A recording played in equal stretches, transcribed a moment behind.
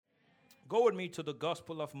Go with me to the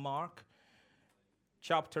Gospel of Mark,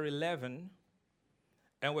 chapter 11,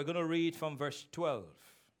 and we're going to read from verse 12.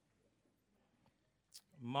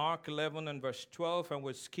 Mark 11 and verse 12, and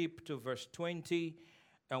we'll skip to verse 20,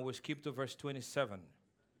 and we'll skip to verse 27.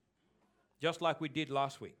 Just like we did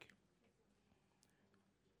last week.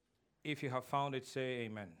 If you have found it, say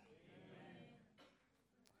amen.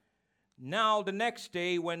 Now the next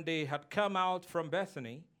day, when they had come out from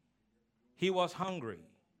Bethany, he was hungry.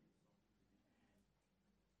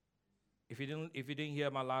 If you didn't hear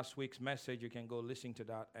my last week's message, you can go listen to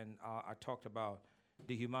that. And I talked about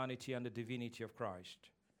the humanity and the divinity of Christ.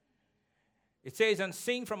 It says, and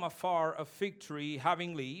seeing from afar a fig tree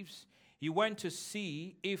having leaves, he went to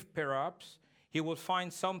see if perhaps he would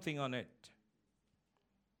find something on it.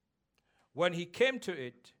 When he came to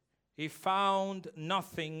it, he found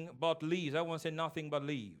nothing but leaves. I want to say nothing but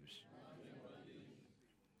leaves.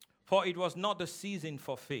 For it was not the season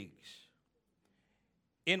for figs.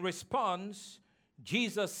 In response,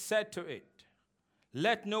 Jesus said to it,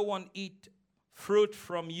 let no one eat fruit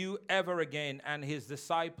from you ever again. And his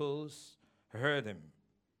disciples heard him,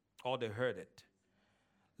 or they heard it.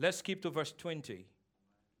 Let's skip to verse 20.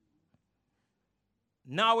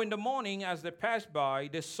 Now in the morning, as they passed by,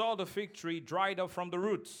 they saw the fig tree dried up from the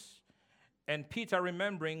roots. And Peter,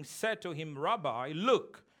 remembering, said to him, Rabbi,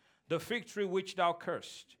 look, the fig tree which thou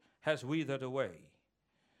cursed has withered away.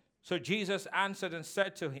 So Jesus answered and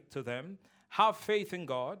said to them, have faith in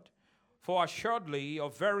God, for assuredly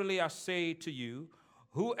or verily I say to you,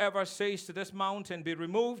 whoever says to this mountain, be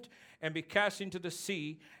removed and be cast into the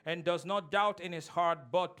sea, and does not doubt in his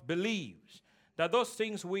heart, but believes that those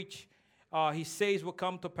things which he says will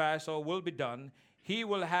come to pass or will be done, he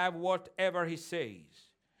will have whatever he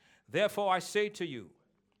says. Therefore I say to you,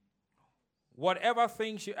 whatever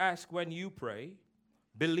things you ask when you pray,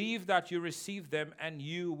 believe that you receive them and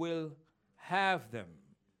you will have them.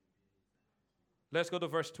 Let's go to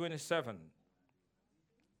verse 27.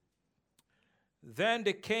 Then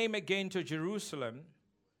they came again to Jerusalem,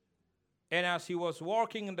 and as he was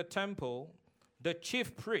walking in the temple, the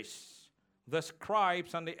chief priests, the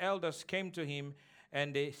scribes, and the elders came to him,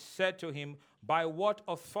 and they said to him, by what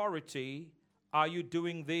authority are you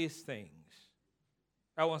doing these things?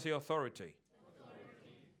 I want to say authority.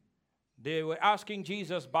 They were asking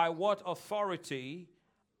Jesus, by what authority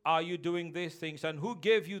are you doing these things? And who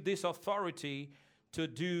gave you this authority to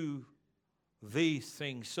do these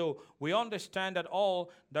things? So we understand that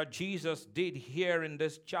all that Jesus did here in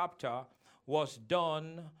this chapter was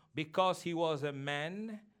done because he was a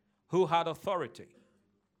man who had authority.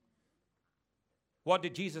 What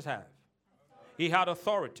did Jesus have? He had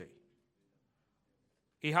authority.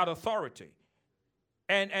 He had authority.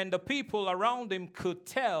 And the people around him could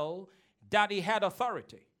tell that he had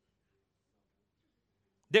authority.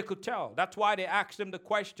 They could tell. That's why they asked him the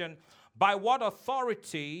question, by what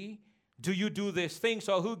authority do you do these things,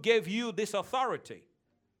 or who gave you this authority?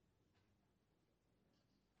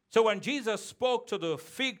 So when Jesus spoke to the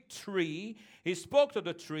fig tree, he spoke to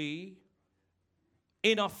the tree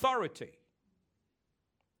in authority.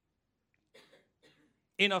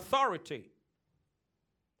 In authority.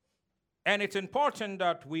 And it's important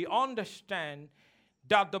that we understand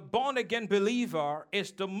that the born-again believer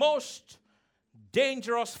is the most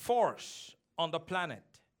dangerous force on the planet.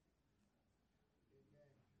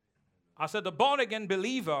 I said the born-again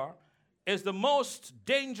believer is the most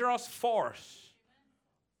dangerous force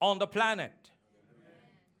on the planet.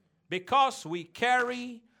 Because we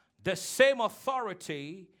carry the same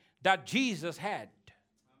authority that Jesus had.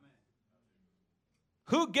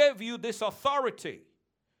 Who gave you this authority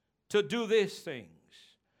to do these things?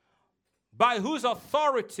 By whose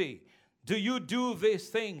authority do you do these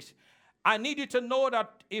things? I need you to know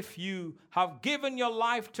that if you have given your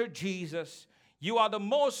life to Jesus, you are the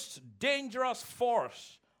most dangerous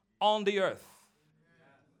force on the earth.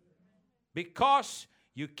 Because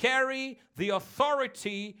you carry the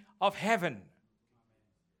authority of heaven.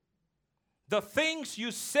 The things you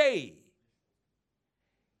say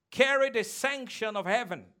carry the sanction of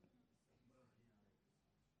heaven.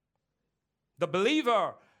 The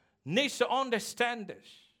believer needs to understand this.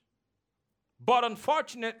 But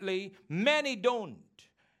unfortunately, many don't.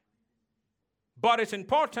 But it's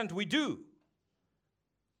important we do.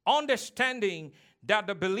 Understanding that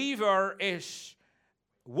the believer is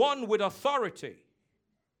one with authority.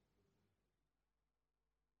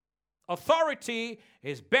 Authority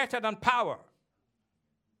is better than power.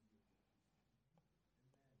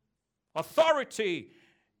 Authority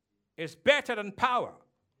is better than power.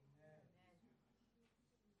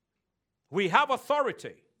 We have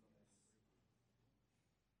authority.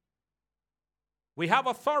 We have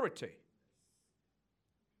authority.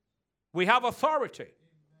 We have authority.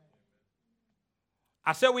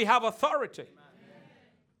 I said we have authority.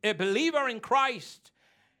 A believer in Christ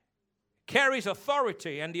carries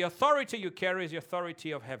authority, and the authority you carry is the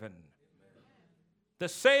authority of heaven. The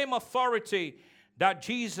same authority that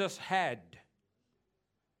Jesus had.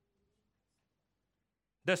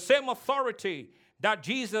 The same authority that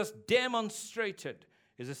Jesus demonstrated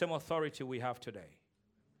is the same authority we have today.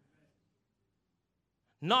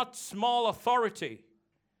 Not small authority,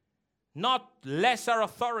 not lesser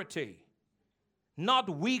authority, not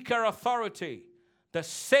weaker authority, the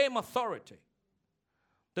same authority.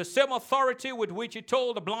 The same authority with which he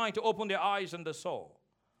told the blind to open their eyes and they saw.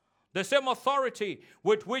 The same authority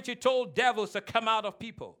with which he told devils to come out of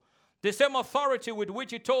people. The same authority with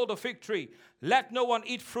which he told the fig tree, let no one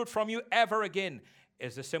eat fruit from you ever again,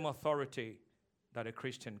 is the same authority that a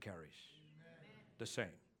Christian carries. Amen. The same.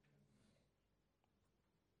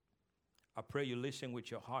 I pray you listen with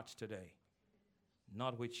your hearts today,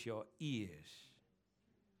 not with your ears.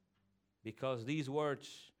 Because these words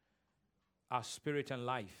are spirit and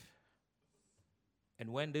life.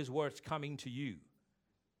 And when these words come into you,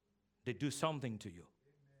 they do something to you.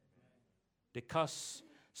 They cause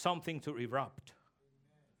something to erupt.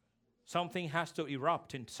 Something has to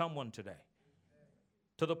erupt in someone today.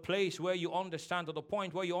 To the place where you understand, to the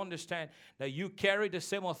point where you understand that you carry the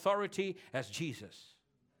same authority as Jesus.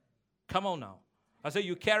 Come on now. I say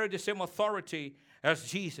you carry the same authority as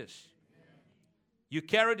Jesus. You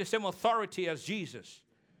carry the same authority as Jesus.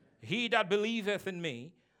 He that believeth in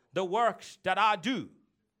me, the works that I do,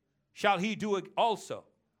 shall he do also,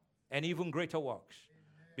 and even greater works,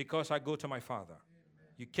 because I go to my Father.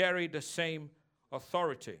 You carry the same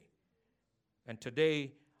authority. And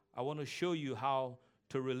today, I want to show you how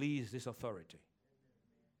to release this authority.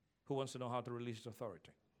 Who wants to know how to release this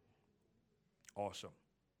authority? Awesome.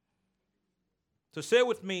 So say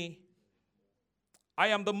with me, I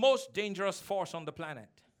am the most dangerous force on the planet.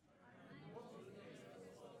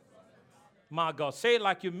 My God, say it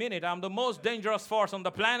like you mean it. I'm the most dangerous force on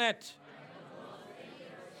the planet.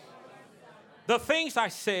 The things I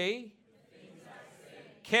say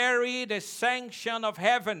carry the sanction of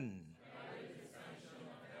heaven.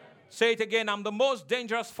 Say it again. I'm the most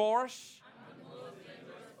dangerous force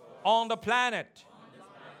on the planet.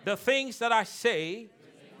 The things that I say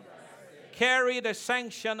carry the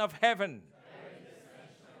sanction of heaven.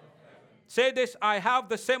 Say this, I have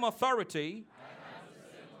the same authority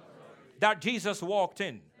that Jesus walked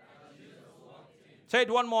in. Say it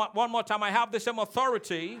one more time. I have the same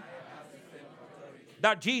authority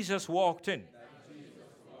that Jesus walked in.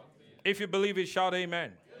 If you believe it, shout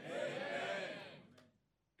amen.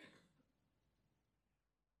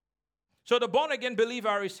 So the born-again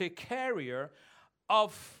believer is a carrier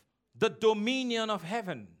of the dominion of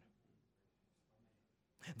heaven.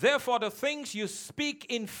 Therefore, the things you speak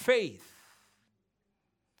in faith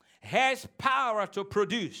has power to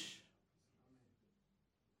produce.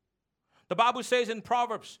 The Bible says in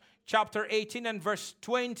Proverbs chapter 18 and verse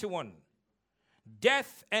 21,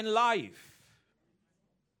 death and life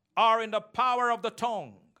are in the power of the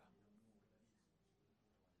tongue.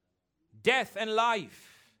 Death and life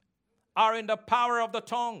are in the power of the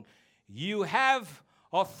tongue. You have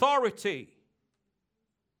authority.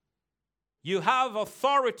 You have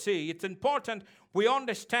authority. It's important we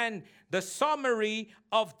understand the summary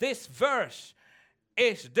of this verse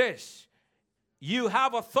is this. You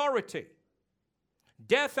have authority.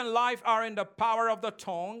 Death and life are in the power of the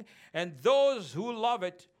tongue, and those who love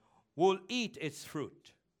it will eat its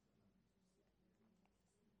fruit.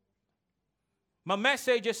 My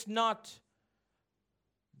message is not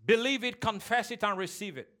believe it, confess it, and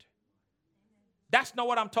receive it. That's not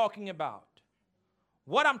what I'm talking about.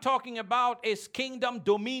 What I'm talking about is kingdom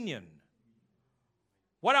dominion.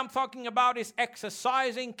 What I'm talking about is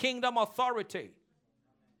exercising kingdom authority.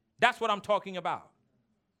 That's what I'm talking about.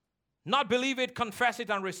 Not believe it, confess it,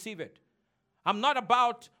 and receive it. I'm not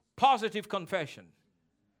about positive confession.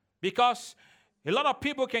 Because a lot of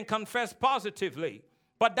people can confess positively,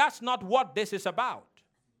 but that's not what this is about.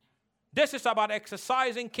 This is about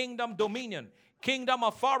exercising kingdom dominion, kingdom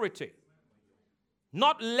authority.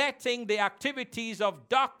 Not letting the activities of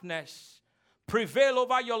darkness prevail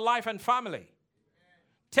over your life and family.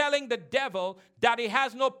 Telling the devil that he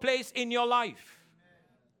has no place in your life.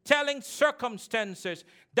 Telling circumstances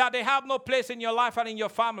that they have no place in your life and in your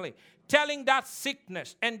family. Telling that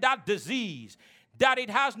sickness and that disease that it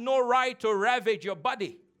has no right to ravage your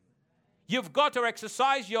body. You've got to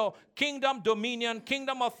exercise your kingdom dominion,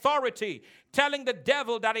 kingdom authority. Telling the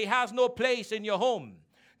devil that he has no place in your home.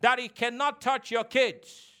 That he cannot touch your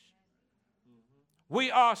kids. We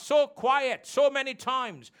are so quiet so many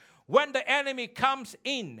times. when the enemy comes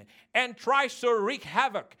in and tries to wreak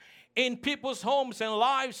havoc in people's homes and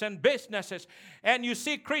lives and businesses, and you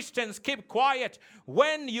see Christians keep quiet,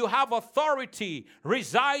 when you have authority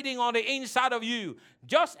residing on the inside of you,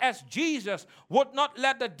 just as Jesus would not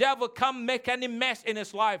let the devil come make any mess in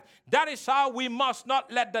his life, that is how we must not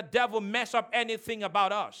let the devil mess up anything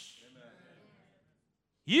about us. Amen.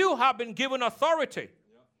 You have been given authority.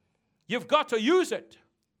 You've got to use it.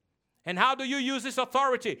 And how do you use this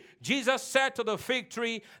authority? Jesus said to the fig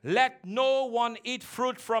tree, let no one eat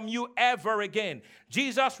fruit from you ever again.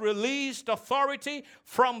 Jesus released authority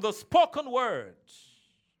from the spoken words.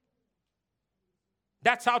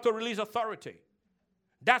 That's how to release authority.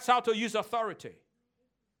 That's how to use authority.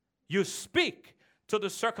 You speak to the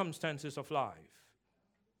circumstances of life.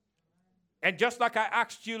 And just like I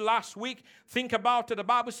asked you last week, think about it. The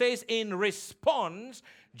Bible says, in response,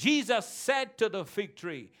 Jesus said to the fig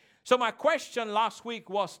tree. So my question last week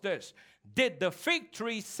was this: did the fig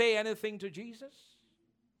tree say anything to Jesus?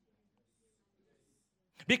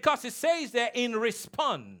 Because it says there, in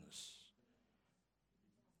response.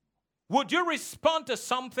 Would you respond to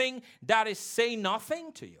something that is saying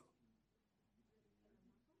nothing to you?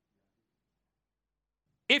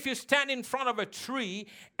 If you stand in front of a tree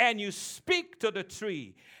and you speak to the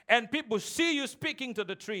tree, and people see you speaking to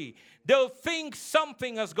the tree, they'll think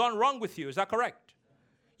something has gone wrong with you. Is that correct?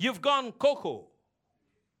 You've gone cocoa.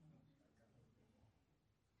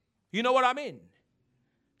 You know what I mean?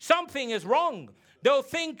 Something is wrong. They'll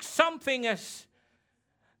think something is,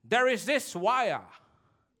 there is this wire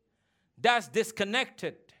that's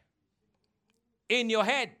disconnected in your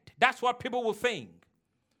head. That's what people will think.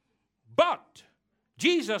 But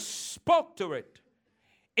Jesus spoke to it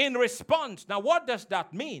in response. Now, what does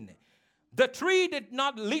that mean? The tree did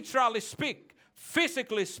not literally speak,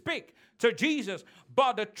 physically speak to Jesus,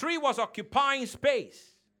 but the tree was occupying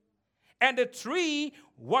space. And the tree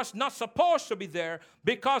was not supposed to be there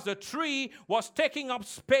because the tree was taking up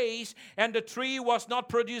space and the tree was not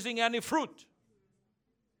producing any fruit.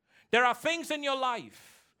 There are things in your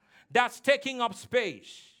life that's taking up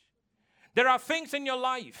space. There are things in your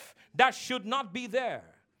life that should not be there.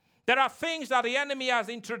 There are things that the enemy has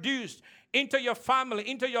introduced into your family,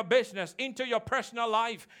 into your business, into your personal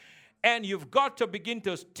life. And you've got to begin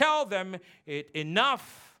to tell them,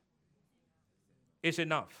 enough is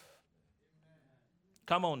enough.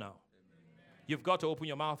 Come on now. You've got to open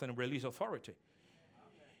your mouth and release authority.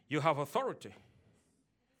 You have authority.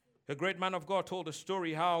 A great man of God told a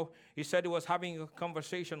story how he said he was having a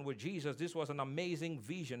conversation with Jesus. This was an amazing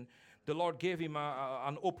vision. The Lord gave him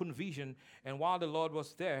an open vision. And while the Lord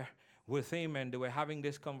was there with him and they were having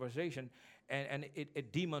this conversation, and a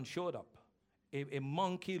demon showed up. A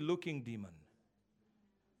monkey-looking demon.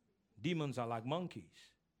 Demons are like monkeys.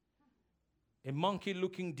 A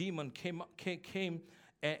monkey-looking demon came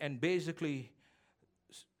and basically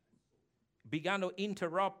began to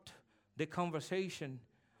interrupt the conversation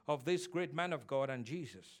of this great man of God and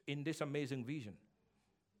Jesus in this amazing vision.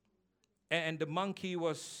 And the monkey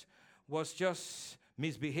was just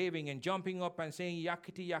misbehaving and jumping up and saying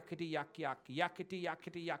yakety yakety yak yak, yakety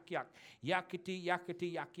yakety yak yak, yakety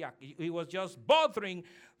yakety yak yak. He was just bothering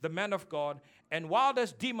the man of God, and while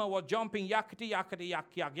this demon was jumping yakety yakety yak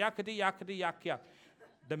yak, yakety yakety yak yak,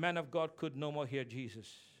 the man of God could no more hear Jesus.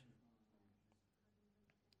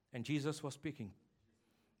 And Jesus was speaking,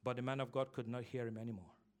 but the man of God could not hear him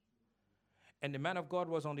anymore. And the man of God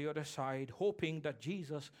was on the other side, hoping that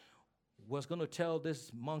Jesus was going to tell this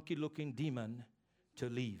monkey-looking demon to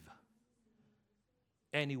leave.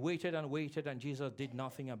 And he waited and waited, and Jesus did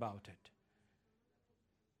nothing about it.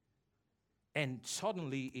 And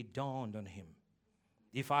suddenly it dawned on him,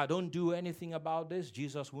 if I don't do anything about this,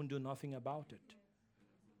 Jesus won't do nothing about it.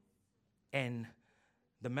 And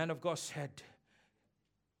the man of God said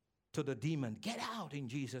to the demon, get out in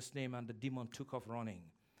Jesus' name. And the demon took off running.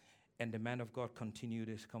 And the man of God continued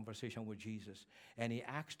his conversation with Jesus. And he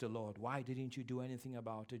asked the Lord, why didn't you do anything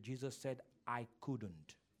about it? Jesus said, I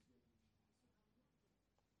couldn't.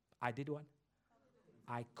 I did what?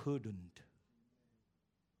 I couldn't.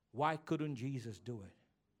 Why couldn't Jesus do it?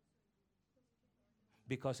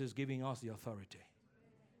 Because he's giving us the authority.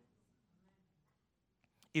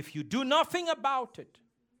 If you do nothing about it,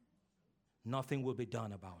 nothing will be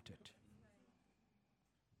done about it.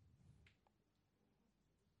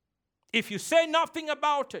 If you say nothing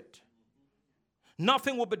about it,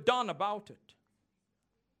 nothing will be done about it.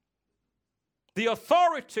 The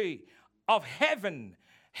authority of heaven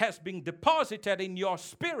has been deposited in your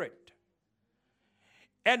spirit.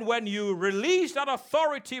 And when you release that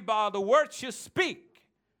authority by the words you speak,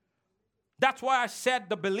 That's why I said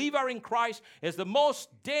the believer in Christ is the most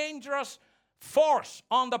dangerous force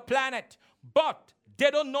on the planet, but they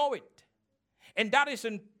don't know it. And that is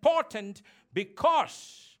important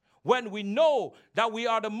because when we know that we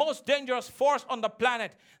are the most dangerous force on the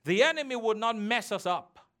planet, the enemy will not mess us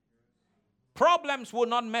up. Problems will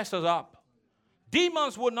not mess us up.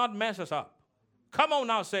 Demons will not mess us up. Come on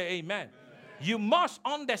now, say amen. You must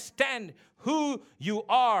understand who you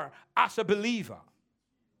are as a believer.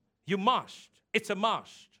 You must. It's a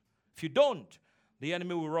must. If you don't, the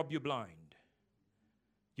enemy will rob you blind.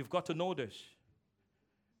 You've got to know this.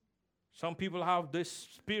 Some people have this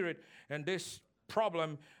spirit and this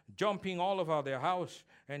problem jumping all over their house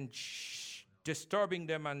and disturbing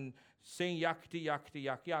them and saying yakety, yakety,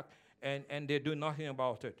 yak, yak, and they do nothing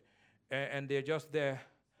about it. And they're just there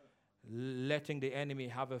letting the enemy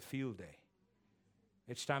have a field day.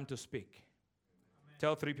 It's time to speak. Amen.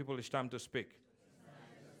 Tell 3 people it's time to speak.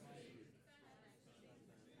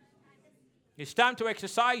 It's time to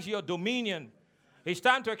exercise your dominion. It's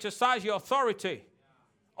time to exercise your authority.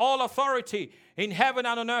 All authority in heaven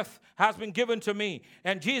and on earth has been given to me.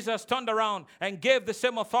 And Jesus turned around and gave the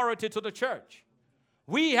same authority to the church.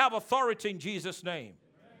 We have authority in Jesus' name.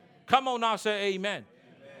 Amen. Come on now, say amen. Amen.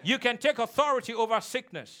 You can take authority over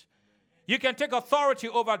sickness. You can take authority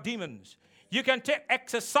over demons. You can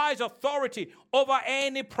exercise authority over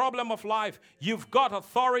any problem of life. You've got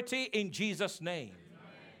authority in Jesus' name.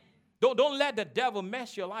 Don't let the devil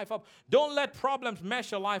mess your life up. Don't let problems mess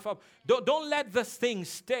your life up. Don't let this thing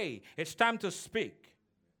stay. It's time to speak.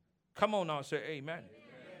 Come on now, say amen. Amen.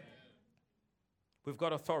 We've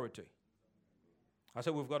got authority. I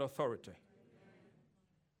said we've got authority.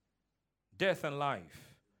 Death and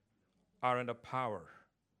life are in the power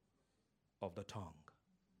of the tongue.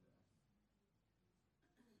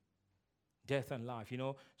 Death and life. You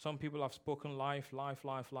know, some people have spoken life, life,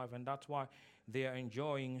 life, life, and that's why they are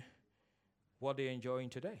enjoying what they're enjoying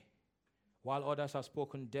today. While others have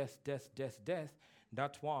spoken death, death, death, death,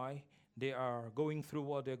 that's why they are going through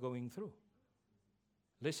what they're going through.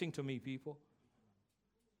 Listen to me, people.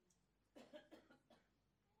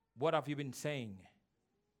 What have you been saying?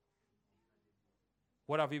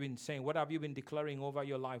 What have you been saying? What have you been declaring over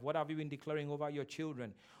your life? What have you been declaring over your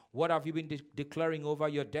children? What have you been declaring over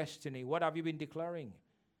your destiny? What have you been declaring?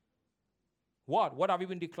 What? What have you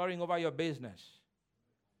been declaring over your business?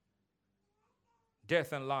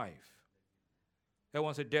 Death and life.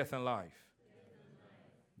 Everyone say death and life.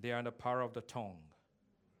 They are in the power of the tongue.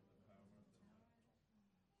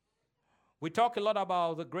 We talk a lot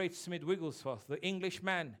about the great Smith Wigglesworth, the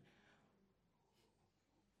Englishman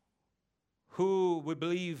who we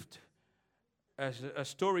believed, as a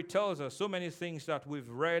story tells us, so many things that we've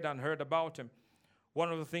read and heard about him.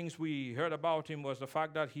 One of the things we heard about him was the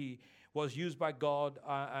fact that he was used by God,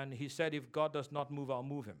 and he said, if God does not move, I'll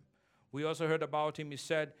move him. We also heard about him. He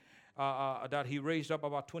said that he raised up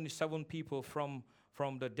about 27 people from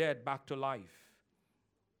the dead back to life.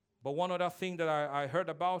 But one other thing that I heard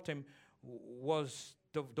about him was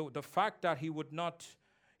the fact that he would not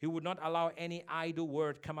allow any idle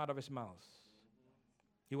word come out of his mouth.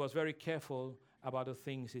 He was very careful about the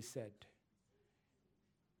things he said.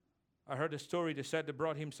 I heard a story. They said they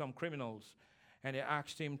brought him some criminals, and they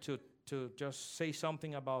asked him to just say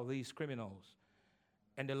something about these criminals.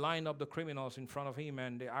 And they lined up the criminals in front of him,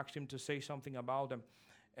 and they asked him to say something about them.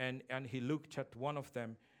 And he looked at one of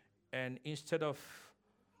them, and instead of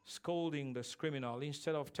scolding this criminal,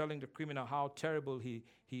 instead of telling the criminal how terrible he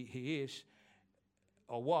is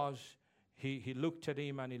or was, he looked at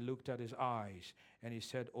him and he looked at his eyes, and he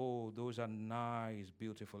said, oh, those are nice,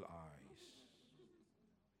 beautiful eyes.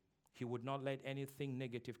 He would not let anything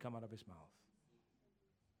negative come out of his mouth.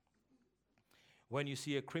 When you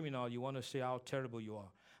see a criminal, you want to say how terrible you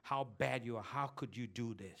are, how bad you are. How could you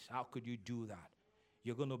do this? How could you do that?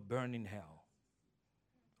 You're going to burn in hell.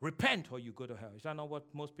 Repent or you go to hell. Is that not what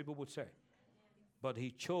most people would say? But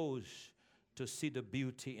he chose to see the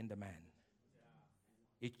beauty in the man.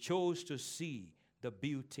 He chose to see the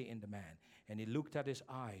beauty in the man. And he looked at his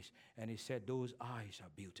eyes and he said, those eyes are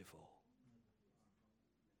beautiful.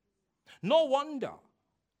 No wonder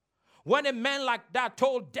when a man like that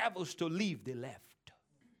told devils to leave, they left.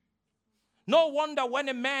 No wonder when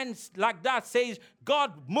a man like that says,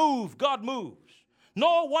 God move, God moves.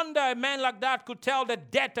 No wonder a man like that could tell the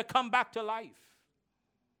dead to come back to life.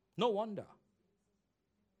 No wonder.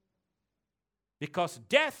 Because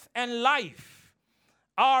death and life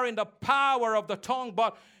are in the power of the tongue.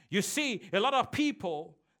 But you see, a lot of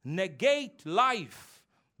people negate life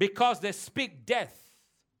because they speak death.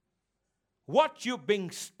 What you've been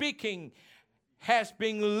speaking has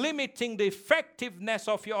been limiting the effectiveness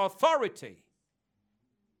of your authority.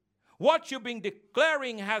 What you've been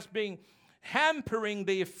declaring has been hampering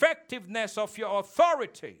the effectiveness of your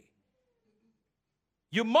authority.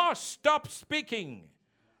 You must stop speaking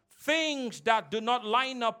things that do not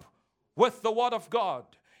line up with the Word of God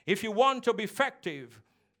if you want to be effective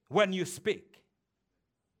when you speak.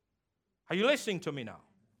 Are you listening to me now?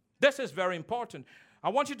 This is very important. I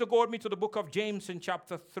want you to go with me to the book of James in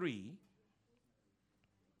chapter 3.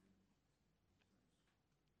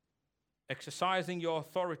 Exercising your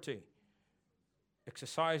authority.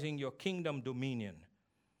 Exercising your kingdom dominion.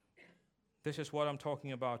 This is what I'm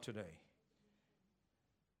talking about today.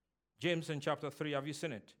 James in chapter 3, have you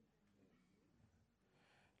seen it?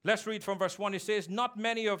 Let's read from verse 1. It says, "Not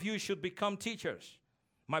many of you should become teachers,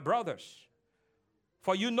 my brothers,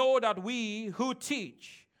 for you know that we who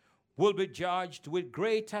teach will be judged with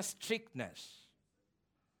greater strictness.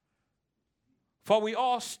 For we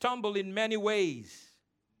all stumble in many ways.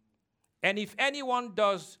 And if anyone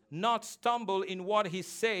does not stumble in what he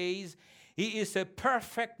says, he is a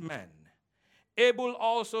perfect man, able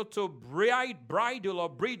also to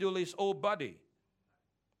bridle his whole body.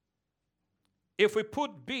 If we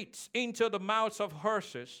put bits into the mouths of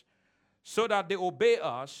horses so that they obey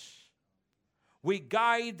us, we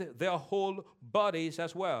guide their whole bodies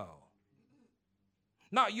as well."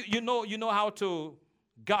 Now, you know how to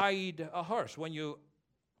guide a horse when you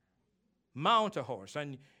mount a horse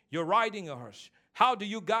and you're riding a horse. How do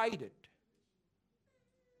you guide it?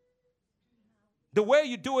 The way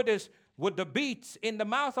you do it is with the beats in the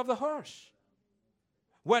mouth of the horse.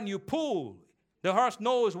 When you pull, the horse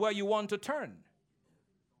knows where you want to turn.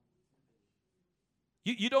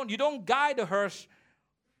 You don't guide the horse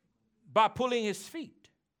by pulling his feet.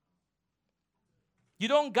 You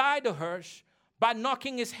don't guide the horse by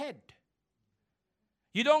knocking his head.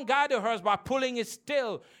 You don't guide the horse by pulling his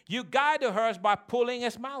tail. You guide the horse by pulling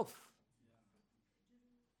his mouth.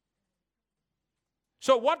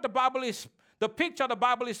 So what the picture the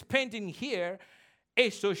Bible is painting here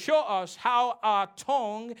is to show us how our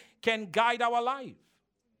tongue can guide our life.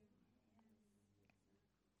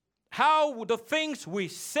 How the things we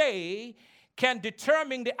say can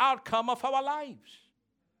determine the outcome of our lives.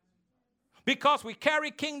 Because we carry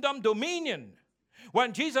kingdom dominion.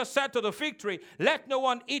 When Jesus said to the fig tree, "Let no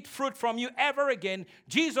one eat fruit from you ever again,"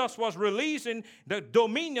 Jesus was releasing the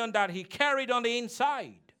dominion that he carried on the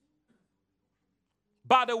inside.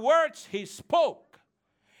 By the words he spoke,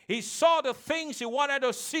 he saw the things he wanted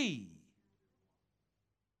to see.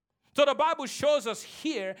 So the Bible shows us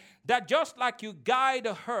here that just like you guide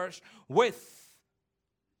a horse with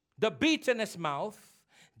the bit in its mouth,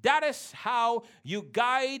 that is how you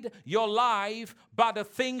guide your life by the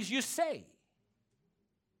things you say.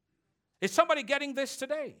 Is somebody getting this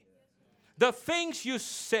today? The things you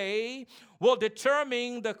say will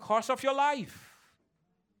determine the course of your life.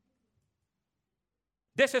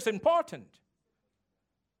 This is important.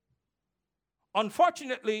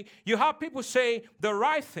 Unfortunately, you have people say the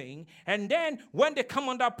right thing, and then when they come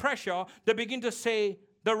under pressure, they begin to say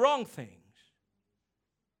the wrong things.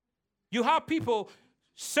 You have people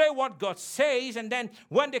say what God says, and then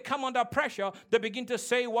when they come under pressure, they begin to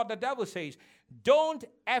say what the devil says. Don't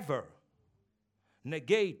ever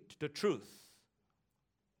negate the truth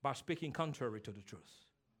by speaking contrary to the truth.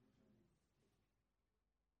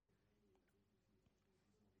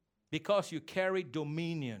 Because you carry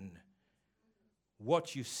dominion,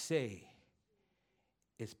 what you say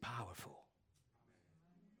is powerful.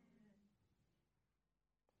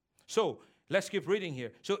 So, let's keep reading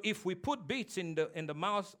here. So, if we put bits in the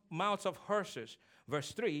mouths of horses,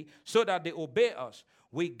 verse 3, so that they obey us,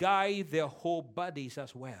 we guide their whole bodies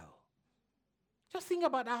as well. Just think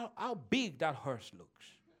about how big that horse looks.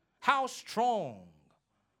 How strong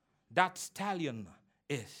that stallion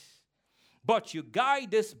is. But you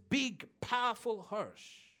guide this big, powerful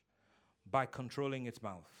horse by controlling its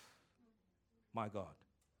mouth. My God.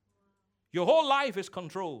 Your whole life is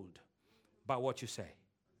controlled by what you say.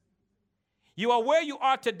 You are where you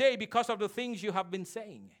are today because of the things you have been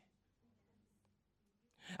saying.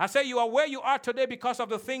 I say you are where you are today because of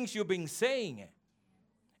the things you've been saying.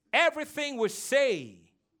 Everything we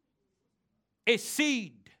say is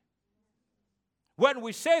seed. When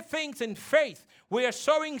we say things in faith, we are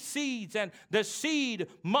sowing seeds, and the seed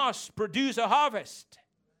must produce a harvest.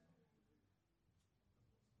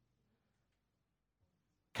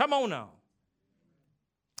 Come on now.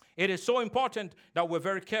 It is so important that we're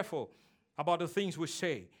very careful about the things we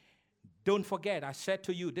say. Don't forget, I said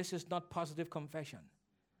to you, this is not positive confession,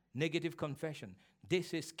 negative confession.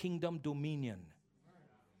 This is kingdom dominion.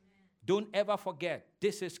 Don't ever forget,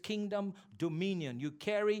 this is kingdom dominion. You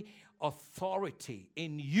carry authority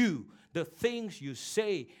in you. The things you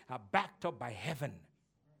say are backed up by heaven.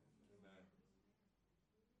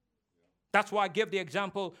 That's why I gave the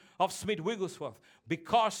example of Smith Wigglesworth.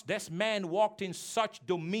 Because this man walked in such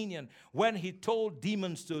dominion. When he told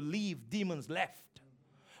demons to leave, demons left.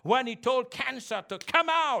 When he told cancer to come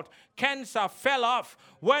out, cancer fell off.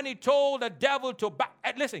 When he told the devil to back.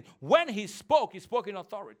 Listen, when he spoke in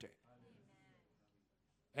authority.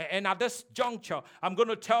 And at this juncture, I'm going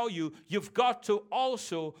to tell you, you've got to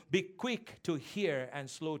also be quick to hear and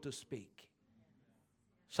slow to speak.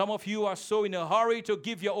 Some of you are so in a hurry to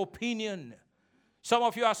give your opinion. Some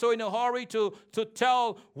of you are so in a hurry to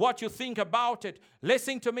tell what you think about it.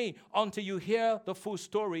 Listen to me. Until you hear the full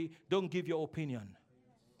story, don't give your opinion.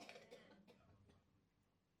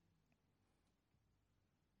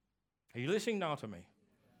 Are you listening now to me?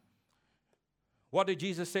 What did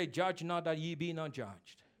Jesus say? Judge not that ye be not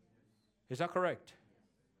judged. Is that correct?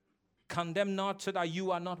 Condemn not so that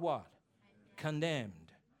you are not what?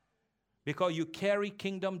 Condemned. Because you carry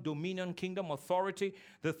kingdom dominion, kingdom authority.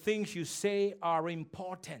 The things you say are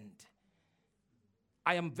important.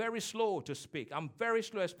 I am very slow to speak. I'm very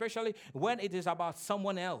slow, especially when it is about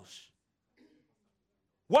someone else.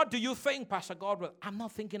 What do you think, Pastor Godwill? I'm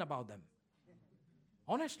not thinking about them.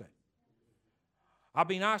 Honestly. I've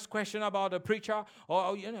been asked questions about a preacher,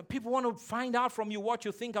 or people want to find out from you what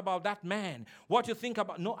you think about that man, what you think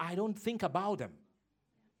about. No, I don't think about them.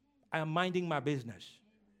 I am minding my business.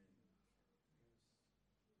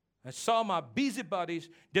 And some are busybodies.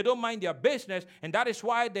 They don't mind their business, and that is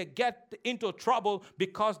why they get into trouble,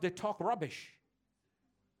 because they talk rubbish.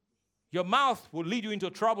 Your mouth will lead you into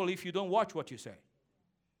trouble if you don't watch what you say.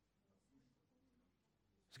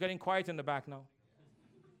 It's getting quiet in the back now.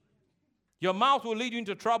 Your mouth will lead you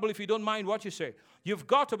into trouble if you don't mind what you say. You've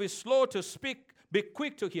got to be slow to speak, be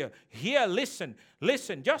quick to hear. Hear, listen,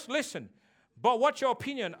 just listen. But what's your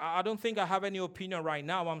opinion? I don't think I have any opinion right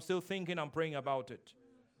now. I'm still thinking, I'm praying about it.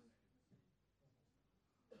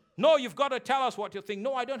 No, you've got to tell us what you think.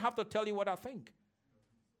 No, I don't have to tell you what I think.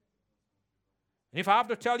 And if I have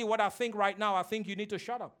to tell you what I think right now, I think you need to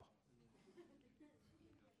shut up.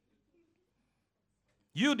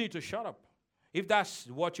 You need to shut up. If that's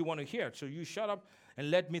what you want to hear. So you shut up and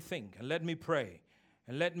let me think and let me pray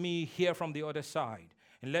and let me hear from the other side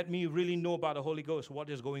and let me really know about the Holy Ghost, what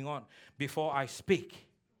is going on before I speak.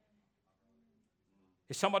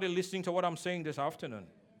 Is somebody listening to what I'm saying this afternoon?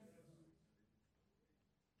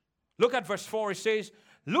 Look at verse 4. It says,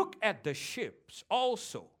 look at the ships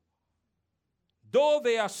also, though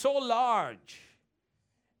they are so large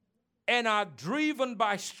and are driven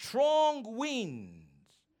by strong winds.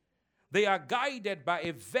 They are guided by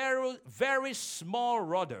a very, very small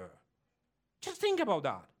rudder. Just think about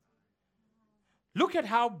that. Look at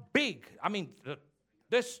how big. I mean,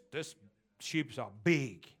 this ships are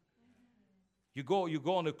big. You go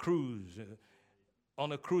on a cruise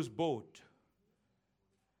boat.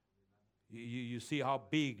 You see how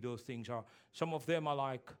big those things are. Some of them are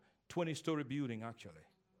like 20-story building, actually.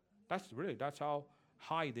 That's how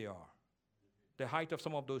high they are. The height of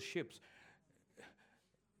some of those ships.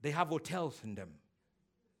 They have hotels in them.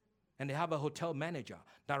 And they have a hotel manager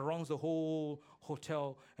that runs the whole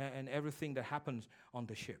hotel and everything that happens on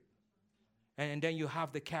the ship. And then you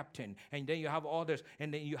have the captain. And then you have others.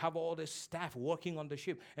 And then you have all the staff working on the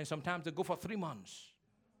ship. And sometimes they go for 3 months.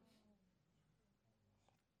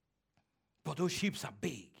 But those ships are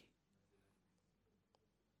big.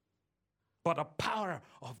 But the power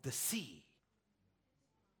of the sea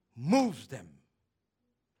moves them,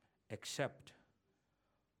 except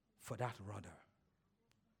for that rudder.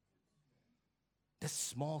 This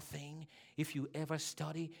small thing, if you ever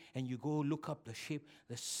study and you go look up the ship,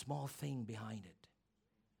 the small thing behind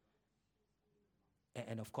it.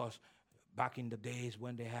 And of course, back in the days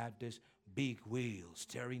when they had this big wheel,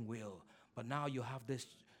 steering wheel, but now you have this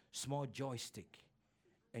small joystick,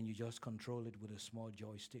 and you just control it with a small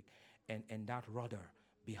joystick, and that rudder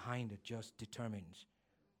behind it just determines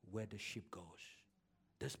where the ship goes.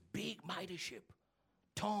 This big, mighty ship,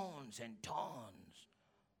 tons and tons.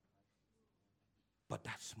 But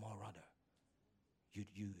that small rudder, you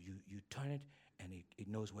turn it, and it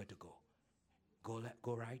knows where to go. Go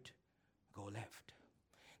right, go left.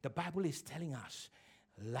 The Bible is telling us,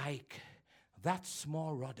 like that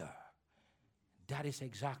small rudder, that is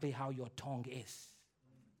exactly how your tongue is.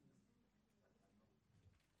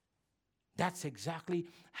 That's exactly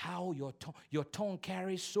how your tongue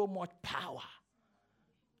carries so much power.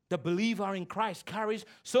 The believer in Christ carries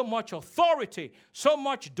so much authority, so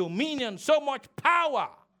much dominion, so much power,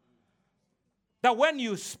 that when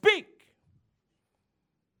you speak,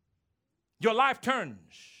 Your life turns.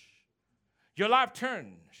 Your life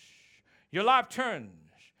turns. Your life turns.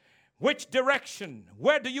 Which direction?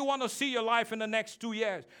 Where do you want to see your life in the next 2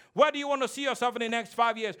 years? Where do you want to see yourself in the next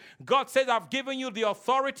 5 years? God says, I've given you the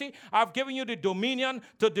authority. I've given you the dominion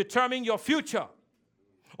to determine your future.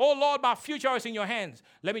 Oh, Lord, my future is in your hands.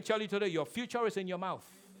 Let me tell you today, your future is in your mouth.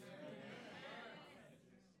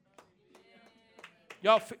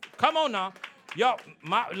 Come on now.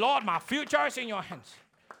 Lord, my future is in your hands.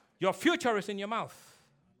 Your future is in your mouth.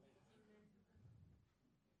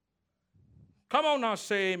 Come on now,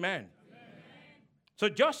 say amen. So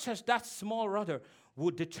just as that small rudder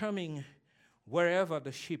would determine wherever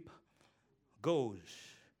the ship goes,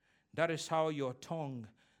 that is how your tongue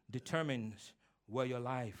determines where your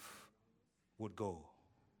life would go.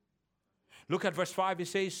 Look at verse 5. It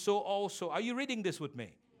says, so also. Are you reading this with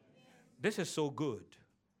me? This is so good.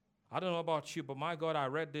 I don't know about you, but my God, I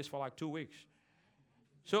read this for like 2 weeks.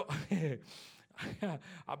 So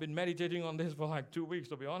I've been meditating on this for like 2 weeks,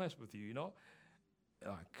 to be honest with you,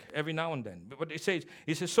 like every now and then. But it says,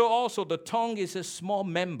 so also the tongue is a small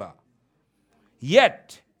member,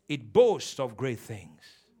 yet it boasts of great things.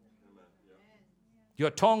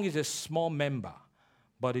 Your tongue is a small member,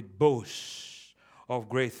 but it boasts of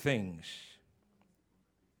great things.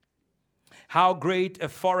 How great a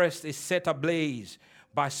forest is set ablaze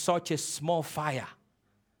by such a small fire.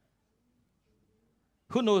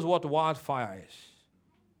 Who knows what wildfire is?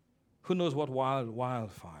 Who knows what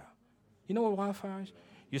wildfire? You know what wildfire is?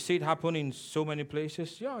 You see it happen in so many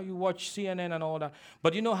places. Yeah, you watch CNN and all that.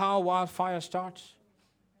 But you know how wildfire starts?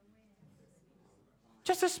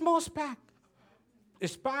 Just a small spark. It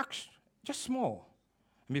sparks just small.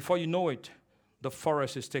 And before you know it, the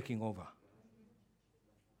forest is taking over.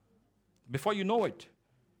 Before you know it,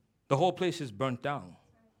 the whole place is burnt down.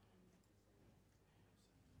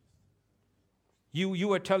 You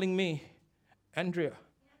were telling me, Andrea,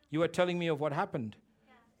 you were telling me of what happened.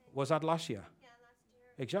 Yeah, was that last year? Yeah, last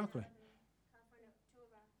year. Exactly. California,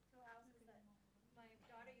 two houses that my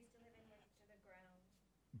daughter used to live in went to the ground.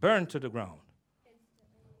 Burned to the ground.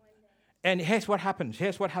 Instantly, one day. And here's what happens.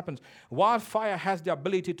 Here's what happens. Wildfire has the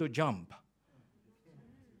ability to jump.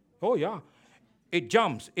 Oh, yeah. It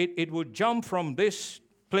jumps. It would jump from this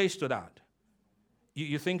place to that.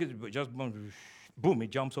 You think it just boom,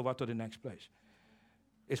 it jumps over to the next place.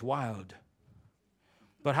 It's wild.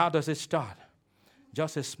 But how does it start?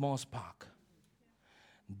 Just a small spark.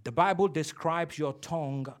 The Bible describes your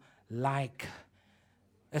tongue like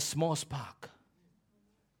a small spark.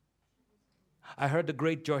 I heard the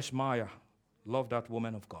great Joyce Meyer, love that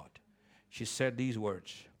woman of God. She said these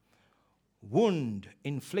words: wound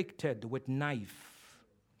inflicted with knife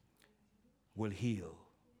will heal,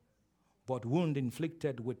 but wound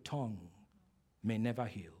inflicted with tongue may never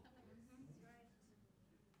heal.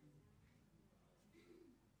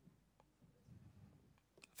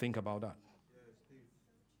 Think about that.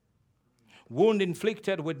 Wound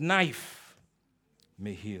inflicted with knife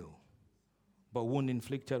may heal, but wound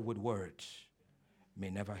inflicted with words may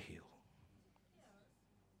never heal.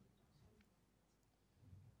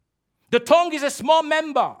 The tongue is a small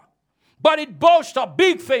member, but it boasts of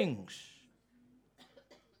big things.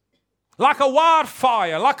 Like a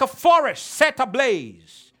wildfire, like a forest set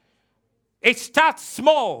ablaze. It starts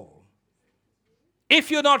small. If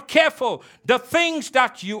you're not careful, the things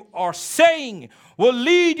that you are saying will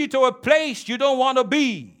lead you to a place you don't want to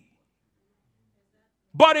be.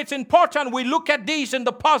 But it's important we look at these in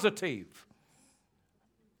the positive.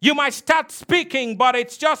 You might start speaking, but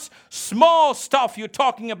it's just small stuff you're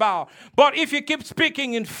talking about. But if you keep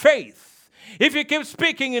speaking in faith, if you keep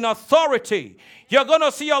speaking in authority, you're going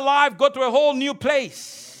to see your life go to a whole new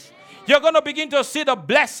place. You're going to begin to see the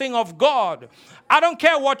blessing of God. I don't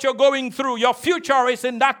care what you're going through. Your future is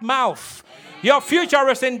in that mouth. Your future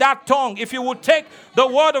is in that tongue. If you would take the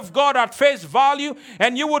word of God at face value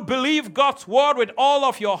and you would believe God's word with all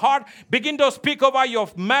of your heart, begin to speak over your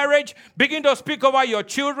marriage, begin to speak over your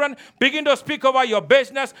children, begin to speak over your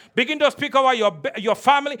business, begin to speak over your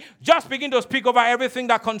family, just begin to speak over everything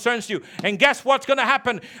that concerns you. And guess what's going to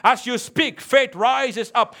happen? As you speak, faith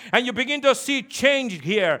rises up and you begin to see change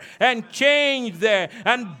here and change there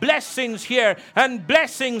and blessings here and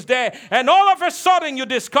blessings there. And all of a sudden you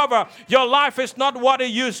discover your life is not what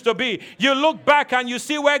it used to be. You look back and and you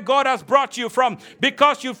see where God has brought you from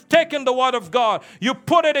because you've taken the word of God, you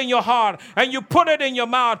put it in your heart, and you put it in your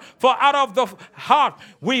mouth. For out of the heart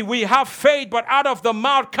we have faith, but out of the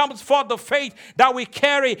mouth comes forth the faith that we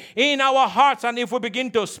carry in our hearts. And if we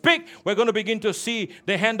begin to speak, we're going to begin to see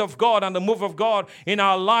the hand of God and the move of God in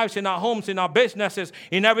our lives, in our homes, in our businesses,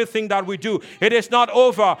 in everything that we do. It is not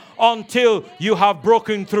over until you have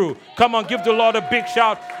broken through. Come on, give the Lord a big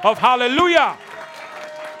shout of hallelujah.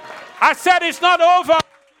 I said it's not over.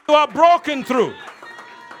 You are broken through.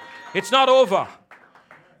 It's not over.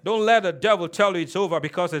 Don't let the devil tell you it's over,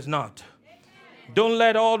 because it's not. Don't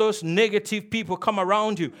let all those negative people come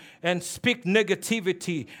around you and speak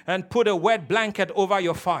negativity and put a wet blanket over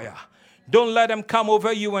your fire. Don't let them come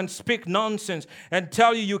over you and speak nonsense and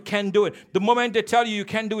tell you can't do it. The moment they tell you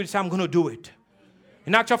can't do it, say, I'm going to do it.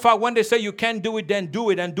 In actual fact, when they say you can't do it, then do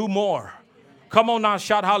it and do more. Come on now,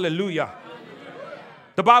 shout hallelujah.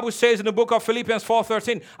 The Bible says in the book of Philippians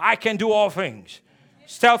 4:13, I can do all things.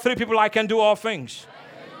 Tell 3 people, I can do all things.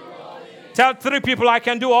 Tell 3 people, I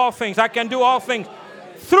can do all things. I can do all things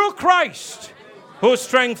through Christ who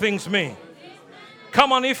strengthens me.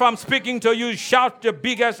 Come on, if I'm speaking to you, shout the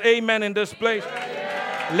biggest amen in this place.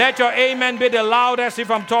 Let your amen be the loudest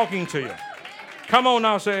if I'm talking to you. Come on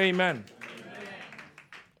now, say amen.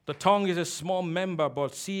 The tongue is a small member,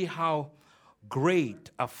 but see how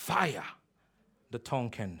great a fire the tongue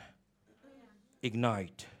can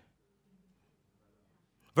ignite.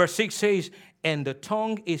 Verse 6 says, and the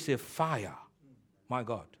tongue is a fire, my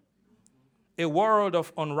God, a world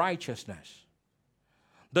of unrighteousness.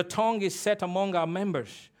 The tongue is set among our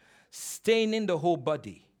members, staining the whole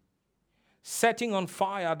body, setting on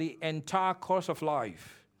fire the entire course of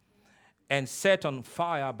life, and set on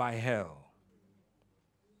fire by hell.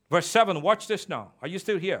 Verse 7, watch this now. Are you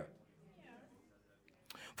still here?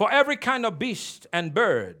 For every kind of beast and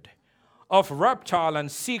bird, of reptile and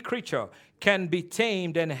sea creature can be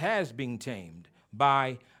tamed and has been tamed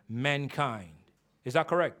by mankind. Is that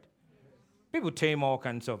correct? People tame all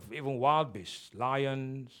kinds of, even wild beasts,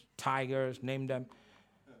 lions, tigers, name them.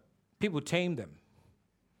 People tame them.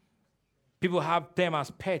 People have them as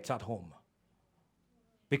pets at home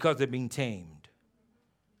because they've been tamed.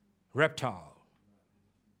 Reptile.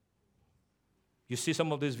 You see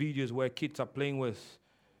some of these videos where kids are playing with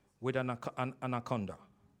an anaconda.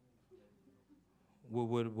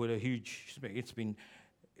 With a huge,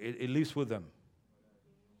 it lives with them.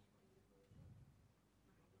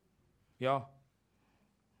 Yeah.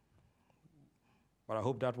 But I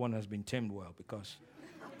hope that one has been tamed well, because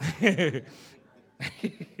that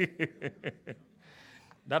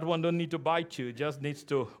one don't need to bite you. It just needs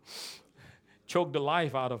to choke the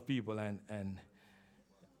life out of people and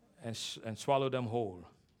swallow them whole.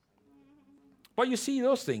 But you see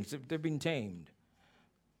those things, they've been tamed.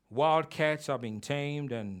 Wild cats are being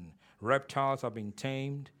tamed and reptiles are being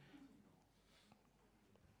tamed.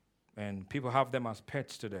 And people have them as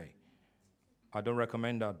pets today. I don't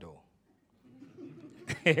recommend that though.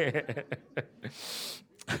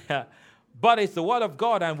 But it's the word of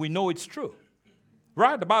God and we know it's true.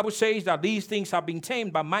 Right? The Bible says that these things have been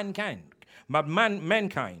tamed by mankind.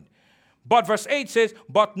 Mankind. But verse 8 says,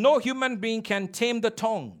 but no human being can tame the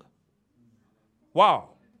tongue. Wow.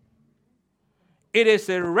 It is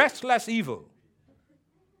a restless evil,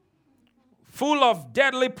 full of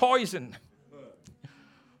deadly poison.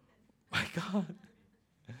 My God.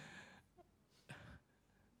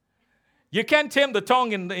 You can't tame the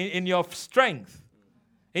tongue in your strength,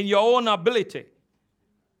 in your own ability.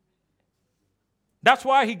 That's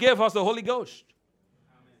why he gave us the Holy Ghost.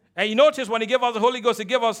 And you notice when he gave us the Holy Ghost, he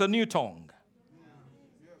gave us a new tongue.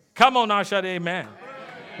 Come on now, shout amen.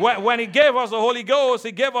 When he gave us the Holy Ghost,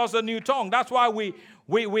 he gave us a new tongue. That's why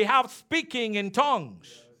we have speaking in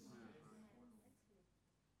tongues.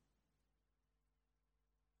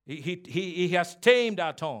 He has tamed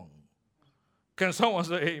our tongue. Can someone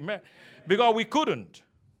say amen? Because we couldn't.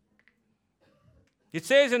 It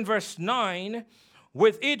says in verse 9,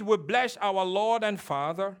 with it we bless our Lord and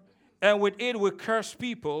Father, and with it we curse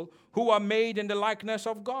people who are made in the likeness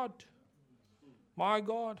of God. My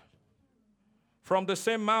God. From the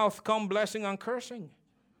same mouth come blessing and cursing.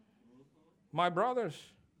 My brothers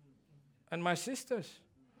and my sisters,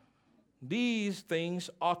 these things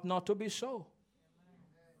ought not to be so.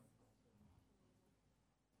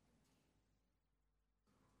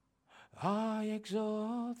 I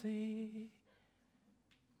exalt thee,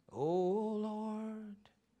 O Lord.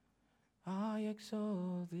 I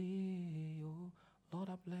exalt thee, O Lord,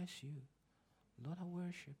 I bless you. Lord, I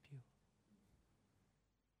worship you.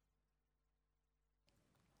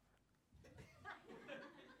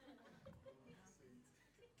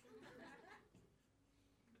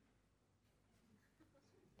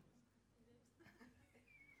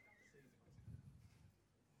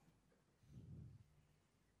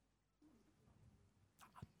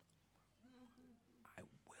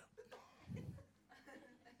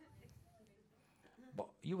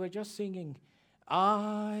 You were just singing,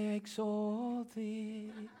 I exalt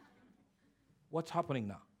thee. What's happening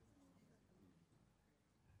now?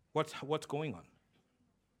 What's going on?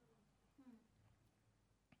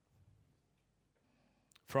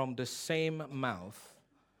 From the same mouth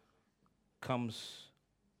comes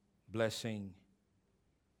blessing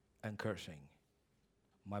and cursing.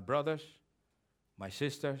 My brothers, my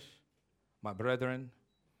sisters, my brethren,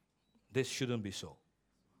 this shouldn't be so.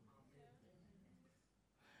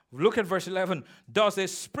 Look at verse 11. Does a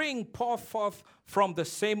spring pour forth from the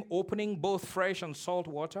same opening both fresh and salt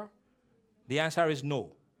water? The answer is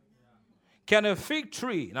no. Can a fig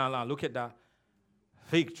tree, now look at that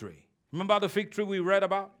fig tree. Remember the fig tree we read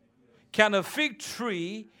about? Can a fig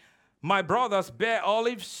tree, my brothers, bear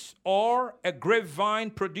olives, or a grapevine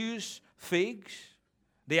produce figs?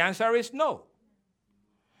 The answer is no.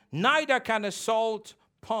 Neither can a salt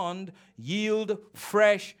pond yield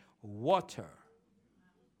fresh water.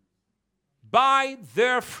 By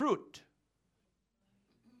their fruit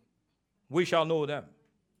we shall know them.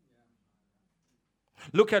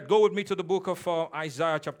 Go with me to the book of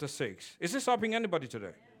Isaiah chapter 6. Is this helping anybody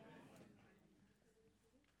today?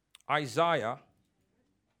 Isaiah,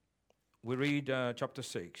 we read chapter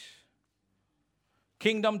 6.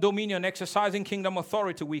 Kingdom dominion, exercising kingdom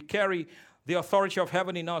authority. We carry the authority of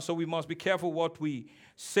heaven in us, so we must be careful what we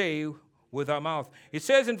say with our mouth. It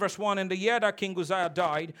says in verse 1, in the year that King Uzziah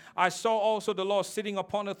died, I saw also the Lord sitting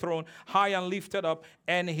upon a throne, high and lifted up,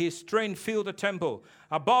 and his train filled the temple.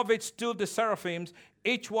 Above it stood the seraphims.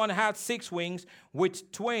 Each one had 6 wings. With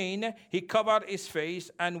twain he covered his face,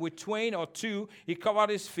 and with twain or 2 he covered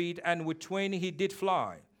his feet, and with twain he did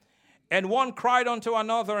fly. And one cried unto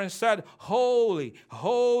another and said, Holy,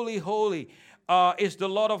 holy, holy is the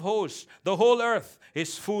Lord of hosts. The whole earth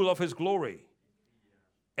is full of his glory.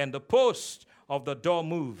 And the post of the door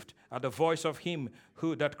moved at the voice of him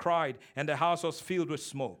that cried, and the house was filled with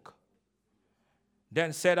smoke.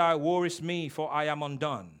 Then said I, woe is me, for I am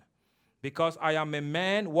undone, because I am a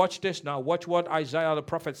man. Watch this now. Watch what Isaiah the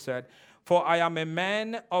prophet said. For I am a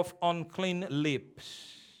man of unclean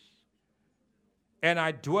lips, and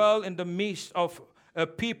I dwell in the midst of a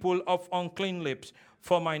people of unclean lips.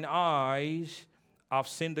 For mine eyes have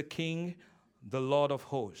seen the King, the Lord of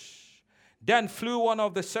hosts. Then flew one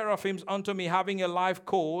of the seraphims unto me, having a live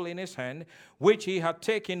coal in his hand, which he had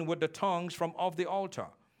taken with the tongues from off the altar.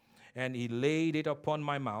 And he laid it upon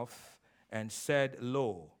my mouth, and said,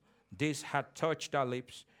 Lo, this hath touched thy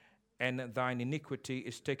lips, and thine iniquity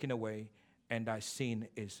is taken away, and thy sin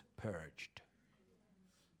is purged.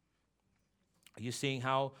 Are you seeing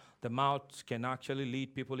how the mouth can actually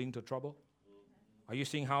lead people into trouble? Are you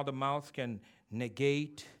seeing how the mouth can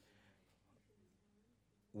negate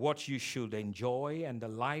what you should enjoy and the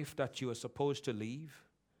life that you are supposed to live?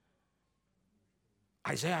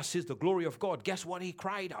 Isaiah sees the glory of God. Guess what he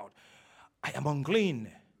cried out? I am unclean.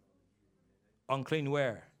 Unclean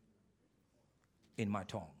where? In my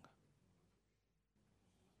tongue.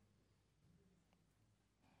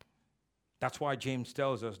 That's why James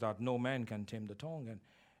tells us that no man can tame the tongue.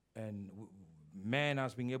 And man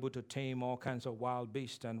has been able to tame all kinds of wild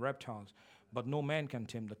beasts and reptiles, but no man can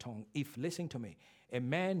tame the tongue. Listen to me, a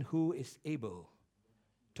man who is able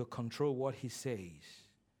to control what he says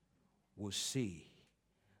will see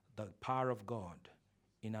the power of God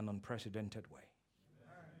in an unprecedented way.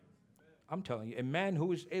 I'm telling you, a man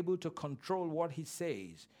who is able to control what he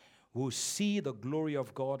says will see the glory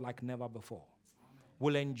of God like never before,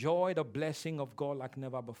 will enjoy the blessing of God like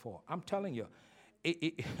never before. I'm telling you,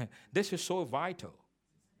 this is so vital.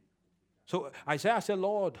 So Isaiah said,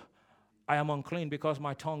 Lord, I am unclean because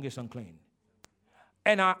my tongue is unclean.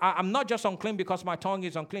 And I'm not just unclean because my tongue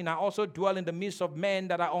is unclean. I also dwell in the midst of men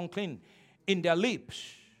that are unclean in their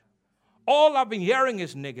lips. All I've been hearing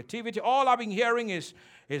is negativity. All I've been hearing is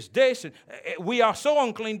this. We are so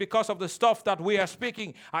unclean because of the stuff that we are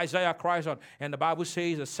speaking. Isaiah cries out. And the Bible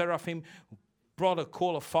says the seraphim brought a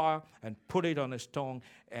coal of fire and put it on his tongue.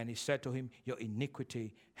 And he said to him, your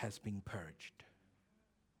iniquity has been purged.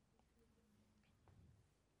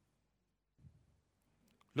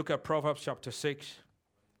 Look at Proverbs chapter 6.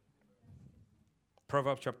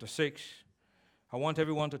 Proverbs chapter 6. I want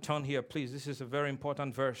everyone to turn here, please. This is a very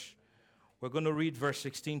important verse. We're going to read verse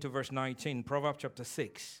 16 to verse 19. Proverbs chapter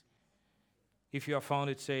 6. If you have found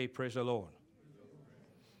it, say, praise the Lord.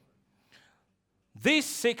 These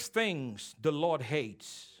 6 things the Lord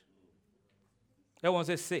hates. Everyone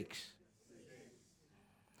says 6.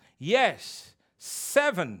 Yes,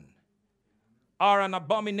 7 are an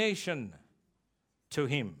abomination to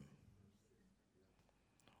him.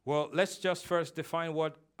 Well, let's just first define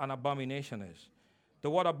what an abomination is. The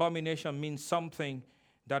word abomination means something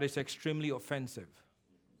that is extremely offensive,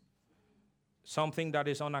 something that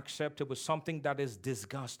is unacceptable, something that is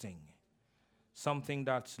disgusting, something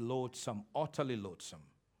that's loathsome, utterly loathsome.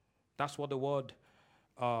 That's what the word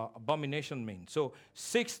abomination means. So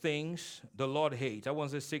 6 things the Lord hates. I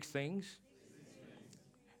want to say 6 things.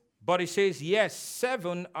 But he says, yes,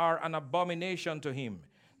 7 are an abomination to him.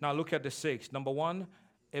 Now look at the 6. Number 1,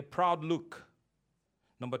 a proud look.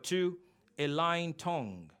 Number 2, a lying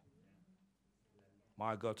tongue.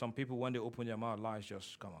 My God, some people, when they open their mouth, lies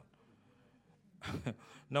just come out.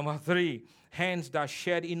 Number 3, hands that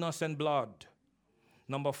shed innocent blood.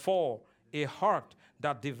 Number 4, a heart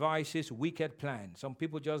that devises wicked plans. Some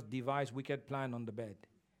people just devise wicked plan on the bed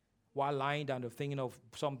while lying down and thinking of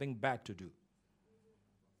something bad to do.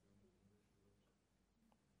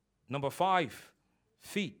 Number 5,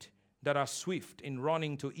 feet that are swift in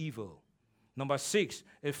running to evil. Number 6,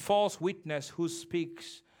 a false witness who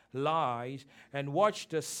speaks lies. And watch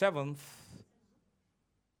the 7th.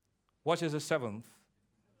 What is the 7th?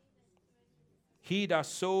 He that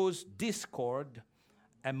sows discord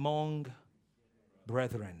among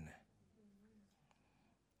brethren.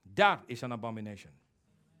 That is an abomination.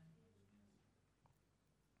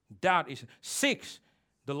 That is 6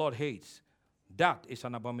 the Lord hates. That is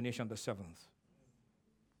an abomination, the 7th.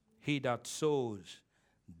 He that sows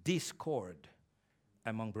discord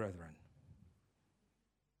among brethren.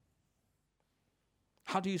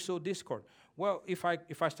 How do you sow discord? Well, if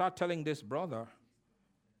I start telling this brother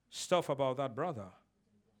stuff about that brother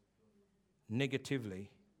negatively,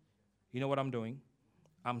 you know what I'm doing?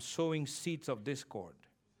 I'm sowing seeds of discord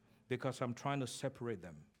because I'm trying to separate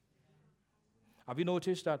them. Have you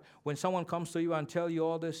noticed that when someone comes to you and tell you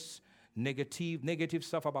all this negative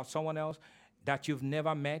stuff about someone else that you've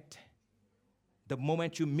never met, the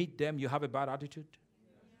moment you meet them, you have a bad attitude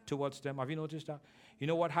towards them? Have you noticed that? You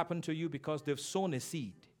know what happened to you? Because they've sown a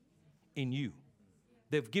seed in you.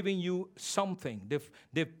 They've given you something.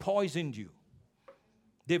 They've poisoned you.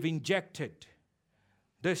 They've injected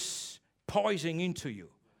this poison into you.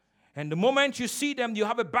 And the moment you see them, you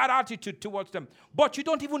have a bad attitude towards them. But you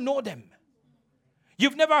don't even know them.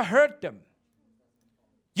 You've never heard them.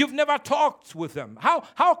 You've never talked with them.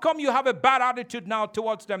 How come you have a bad attitude now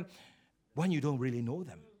towards them when you don't really know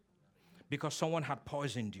them? Because someone had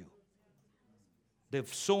poisoned you.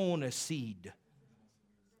 They've sown a seed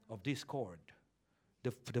of discord.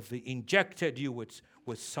 They've injected you with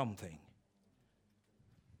something.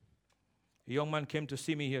 A young man came to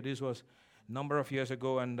see me here. This was a number of years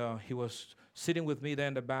ago, and he was sitting with me there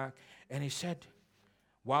in the back. And he said,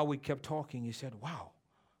 while we kept talking, he said, wow,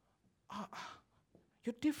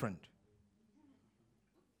 you're different.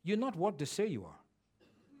 You're not what they say you are.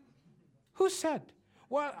 Who said?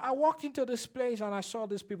 Well, I walked into this place and I saw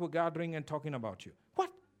these people gathering and talking about you.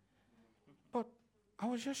 What? But I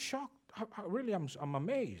was just shocked. I'm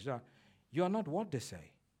amazed. You're not what they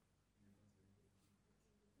say.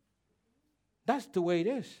 That's the way it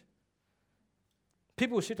is.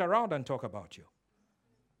 People sit around and talk about you.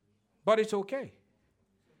 But it's okay.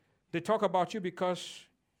 They talk about you because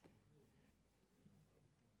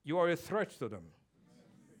you are a threat to them.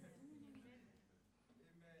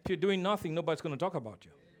 If you're doing nothing, nobody's going to talk about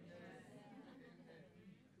you.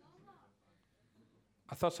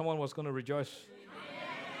 I thought someone was going to rejoice.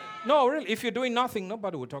 No, really, if you're doing nothing,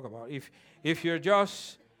 nobody will talk about it. If you're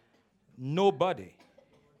just nobody,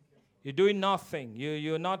 you're doing nothing,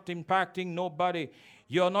 you're not impacting nobody,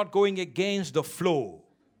 you're not going against the flow.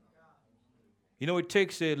 You know, it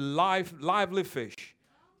takes a lively fish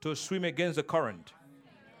to swim against the current.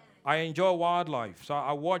 I enjoy wildlife, so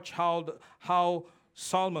I watch how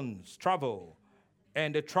salmons travel,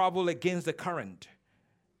 and they travel against the current,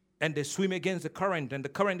 and they swim against the current, and the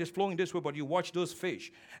current is flowing this way, but you watch those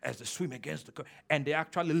fish as they swim against the current, and they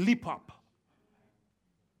actually leap up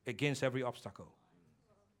against every obstacle.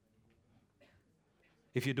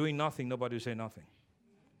 If you're doing nothing, nobody will say nothing.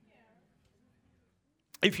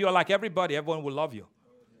 If you're like everybody, everyone will love you.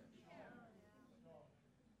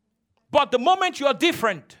 But the moment you are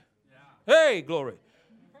different, hey, glory.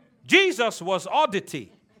 Jesus was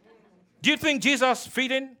oddity. Do you think Jesus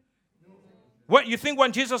fit in? What you think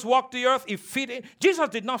when Jesus walked the earth, he fit in? Jesus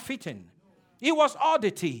did not fit in. He was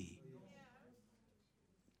oddity.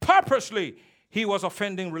 Purposely, he was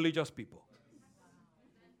offending religious people.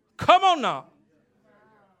 Come on now.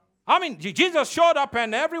 I mean, Jesus showed up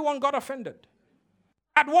and everyone got offended.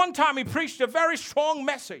 At one time, he preached a very strong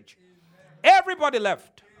message. Everybody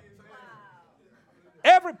left.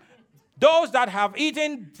 Those that have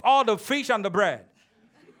eaten all the fish and the bread,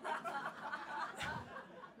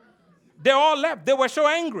 they all left. They were so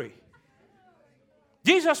angry.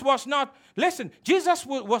 Jesus was not Listen, Jesus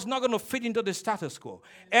was not going to fit into the status quo.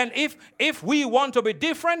 And if we want to be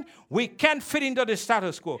different, we can't fit into the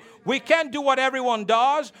status quo. We can't do what everyone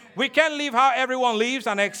does. We can't live how everyone lives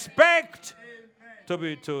and expect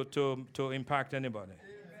to impact anybody.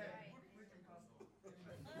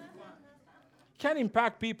 Can't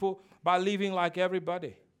impact people by living like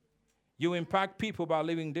everybody. You impact people by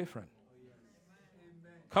living different.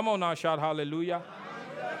 Come on now, shout hallelujah.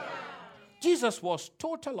 Hallelujah. Jesus was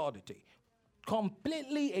total oddity,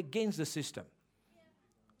 completely against the system.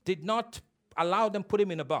 Did not allow them put him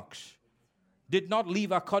in a box. Did not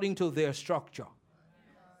live according to their structure.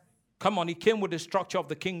 Come on, he came with the structure of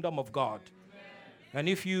the kingdom of God. And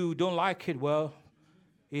if you don't like it, well,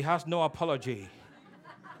 he has no apology.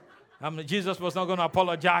 Jesus was not going to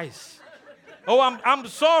apologize. Oh, I'm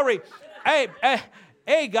sorry.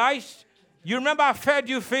 Hey, guys, you remember I fed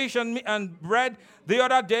you fish and bread the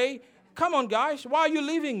other day? Come on, guys, why are you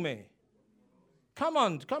leaving me? Come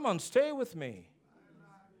on, stay with me.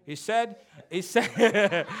 He said, if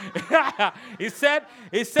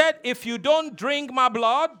you don't drink my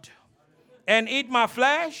blood and eat my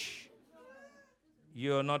flesh,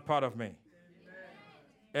 you're not part of me.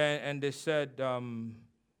 And they said,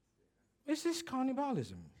 is this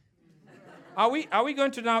cannibalism? Are we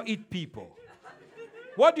going to now eat people?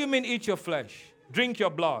 What do you mean eat your flesh? Drink your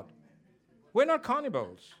blood? We're not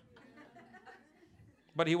cannibals.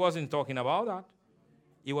 But he wasn't talking about that.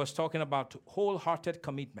 He was talking about wholehearted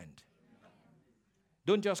commitment.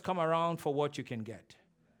 Don't just come around for what you can get.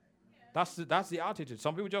 That's the attitude.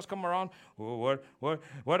 Some people just come around, oh,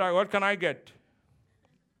 what can I get?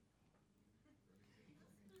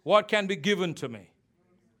 What can be given to me?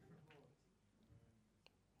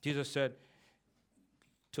 Jesus said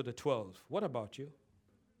to the 12, what about you?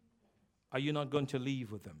 Are you not going to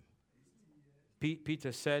leave with them?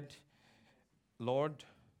 Peter said, Lord,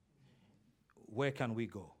 where can we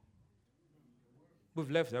go? We've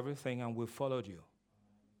left everything and we've followed you.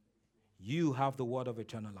 You have the word of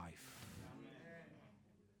eternal life.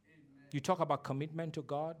 You talk about commitment to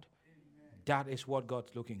God. That is what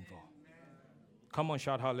God's looking for. Come on,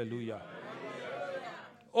 shout hallelujah.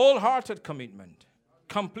 All-hearted commitment.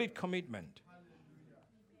 Complete commitment.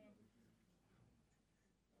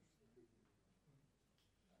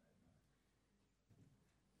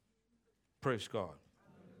 Praise God.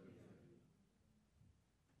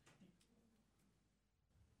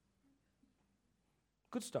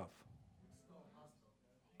 Good stuff.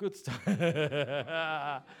 Good stuff.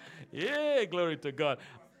 Yeah, glory to God.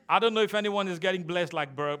 I don't know if anyone is getting blessed like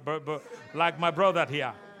my brother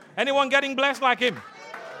here. Anyone getting blessed like him?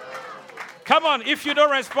 Come on, if you don't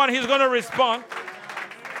respond, he's going to respond.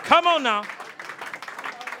 Come on now.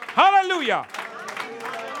 Hallelujah.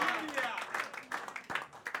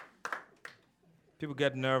 People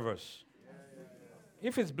get nervous.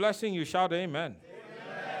 If it's blessing, you shout amen.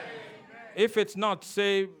 If it's not,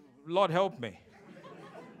 say, Lord, help me.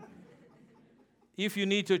 If you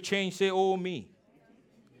need to change, say, oh, me.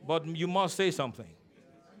 But you must say something.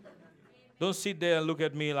 Don't sit there and look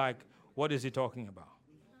at me like, what is he talking about?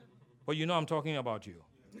 But you know I'm talking about you.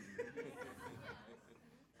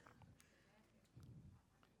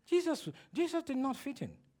 Jesus did not fit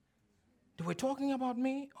in. They were talking about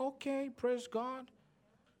me? Okay, praise God.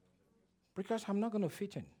 Because I'm not going to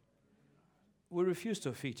fit in. We refuse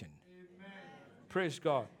to fit in. Amen. Praise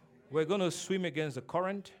God. We're going to swim against the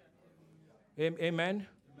current. Amen. Amen.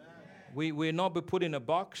 We will not be put in a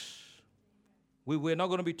box. We're not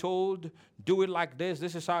going to be told, do it like this.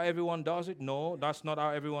 This is how everyone does it. No, that's not how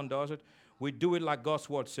everyone does it. We do it like God's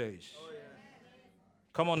word says. Oh, yeah.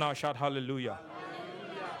 Come on now, shout hallelujah.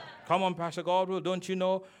 Hallelujah. Come on, Pastor Godwill. Don't you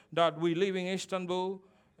know that we live in Istanbul?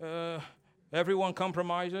 Everyone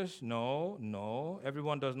compromises? No,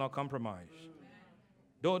 everyone does not compromise.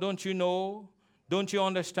 Don't you know? Don't you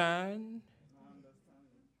understand?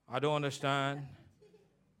 I don't understand.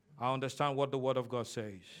 I understand what the Word of God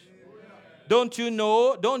says. Don't you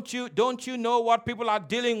know? Don't you know what people are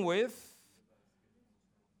dealing with?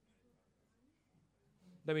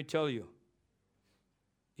 Let me tell you,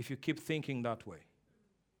 if you keep thinking that way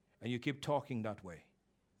and you keep talking that way,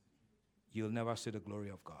 you'll never see the glory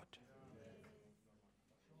of God.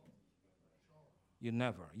 You'll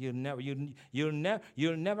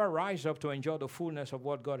never rise up to enjoy the fullness of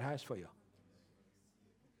what God has for you.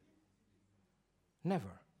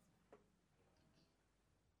 Never.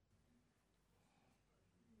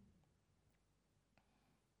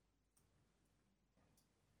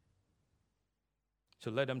 So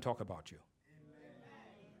let them talk about you.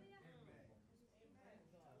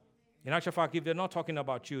 In actual fact, if they're not talking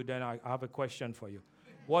about you, then I have a question for you.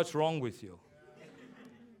 What's wrong with you?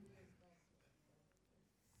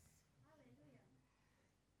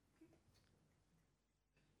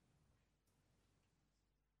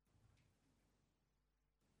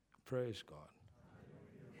 Praise God.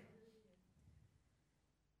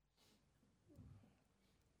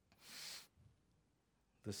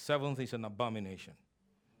 The seventh is an abomination.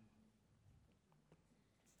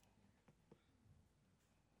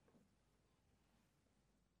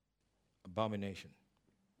 Abomination.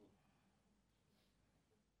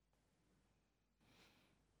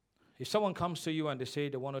 If someone comes to you and they say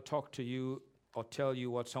they want to talk to you or tell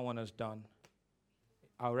you what someone has done,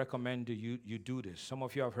 I recommend you do this. Some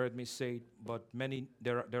of you have heard me say it, but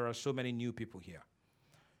there are so many new people here.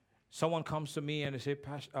 Someone comes to me and they say,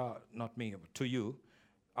 not me, but to you,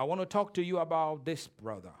 I want to talk to you about this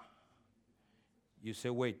brother. You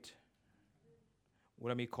say, wait,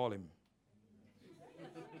 let me call him.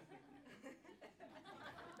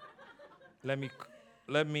 Let me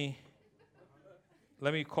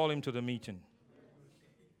call him to the meeting.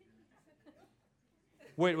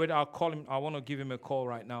 Wait, I'll call him. I want to give him a call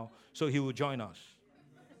right now so he will join us.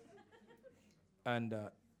 And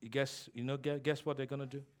guess what they're going to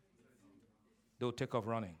do? They'll take off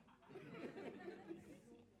running.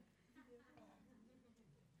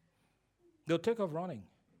 They'll take off running.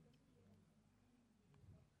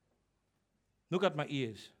 Look at my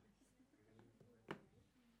ears.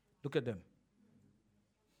 Look at them.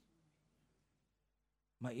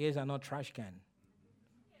 My ears are not trash can.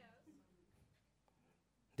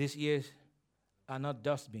 These ears are not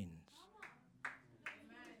dustbins.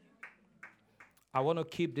 I want to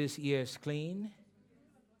keep these ears clean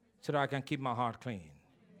so that I can keep my heart clean.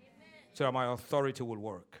 So that my authority will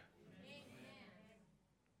work.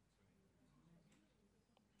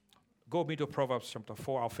 Go with me to Proverbs chapter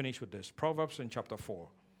 4. I'll finish with this. Proverbs in chapter 4.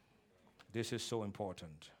 This is so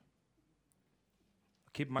important.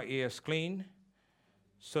 Keep my ears clean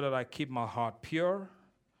so that I keep my heart pure,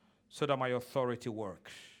 so that my authority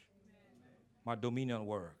works. My dominion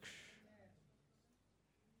works.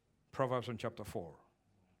 Proverbs in chapter 4.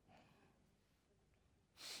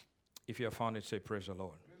 If you have found it, say praise the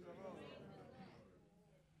Lord.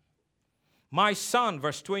 My son,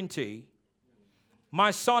 verse 20,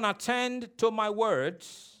 my son, attend to my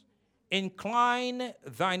words, incline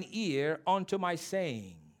thine ear unto my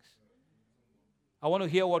sayings. I want to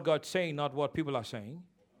hear what God's saying, not what people are saying.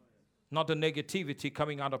 Not the negativity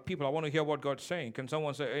coming out of people. I want to hear what God's saying. Can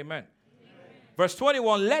someone say amen? Verse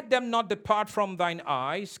 21, let them not depart from thine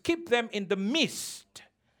eyes. Keep them in the midst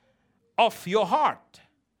of your heart.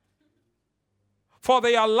 For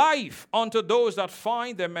they are life unto those that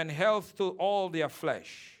find them, and health to all their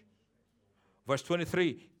flesh. Verse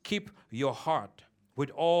 23, keep your heart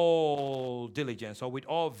with all diligence, or with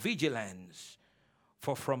all vigilance,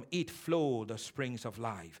 for from it flow the springs of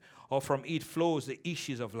life, or from it flows the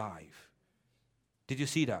issues of life. Did you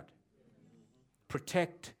see that?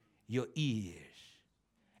 Protect your ears,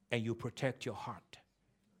 and you protect your heart.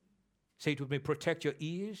 Say it with me, protect your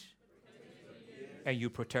ears, and you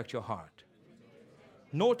protect your heart.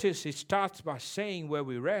 Notice it starts by saying where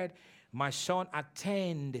we read, my son,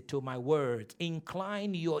 attend to my words.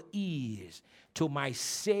 Incline your ears to my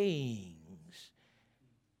sayings.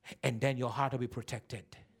 And then your heart will be protected.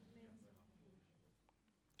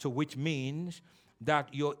 So which means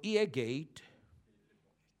that your ear gate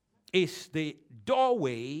is the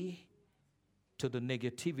doorway to the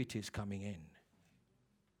negativities coming in.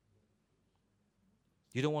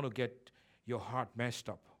 You don't want to get your heart messed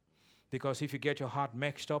up. Because if you get your heart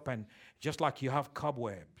mixed up, and just like you have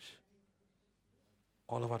cobwebs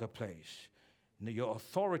all over the place, your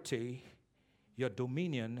authority, your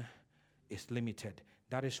dominion is limited.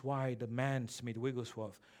 That is why the man, Smith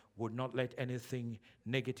Wigglesworth, would not let anything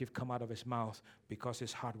negative come out of his mouth, because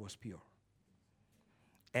his heart was pure.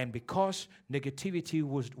 And because negativity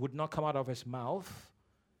would not come out of his mouth,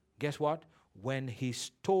 guess what? When he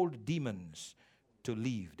told demons to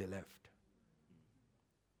leave, they left.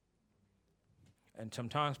 And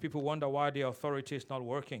sometimes people wonder why the authority is not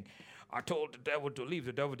working. I told the devil to leave.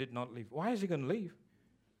 The devil did not leave. Why is he going to leave?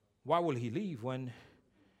 Why will he leave when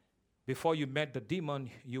before you met the demon,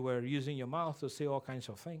 you were using your mouth to say all kinds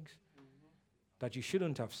of things that you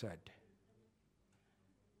shouldn't have said?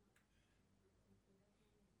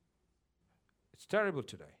 It's terrible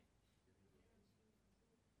today.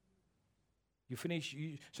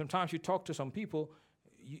 Sometimes you talk to some people,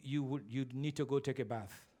 you need to go take a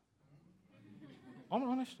bath.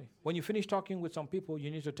 Honestly, when you finish talking with some people, you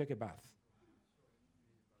need to take a bath.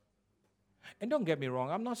 And don't get me wrong,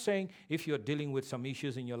 I'm not saying if you're dealing with some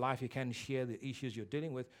issues in your life, you can't share the issues you're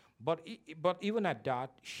dealing with. But even at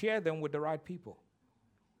that, share them with the right people.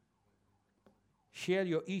 Share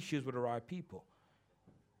your issues with the right people.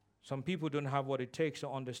 Some people don't have what it takes to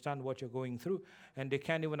understand what you're going through, and they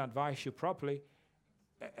can't even advise you properly.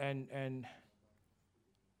 and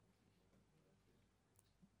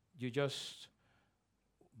you just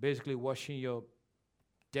basically washing your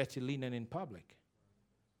dirty linen in public.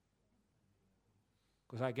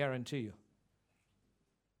 Because I guarantee you,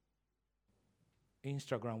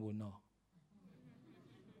 Instagram will know.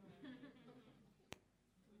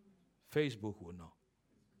 Facebook will know.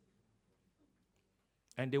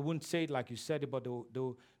 And they wouldn't say it like you said it, but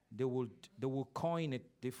they will coin it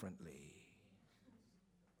differently.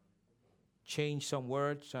 Change some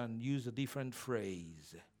words and use a different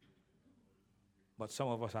phrase. But some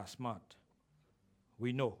of us are smart.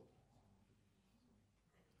 We know.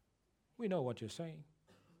 We know what you're saying.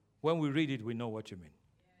 When we read it, we know what you mean.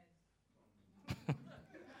 Yes.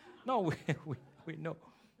 No, we know.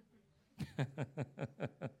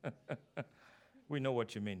 We know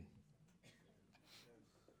what you mean.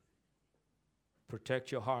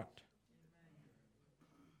 Protect your heart.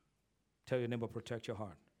 Tell your neighbor, protect your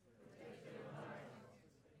heart.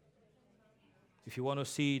 If you want to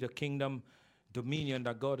see the kingdom dominion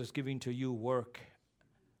that God is giving to you work,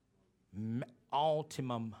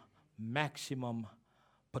 ultimum, maximum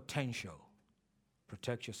potential,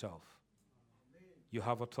 protect yourself. You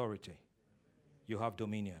have authority. You have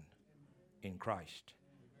dominion in Christ.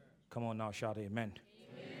 Come on now, shout amen.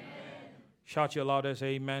 Amen. Shout your loudest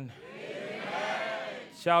amen. Amen.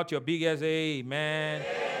 Shout your biggest amen.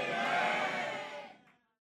 Amen.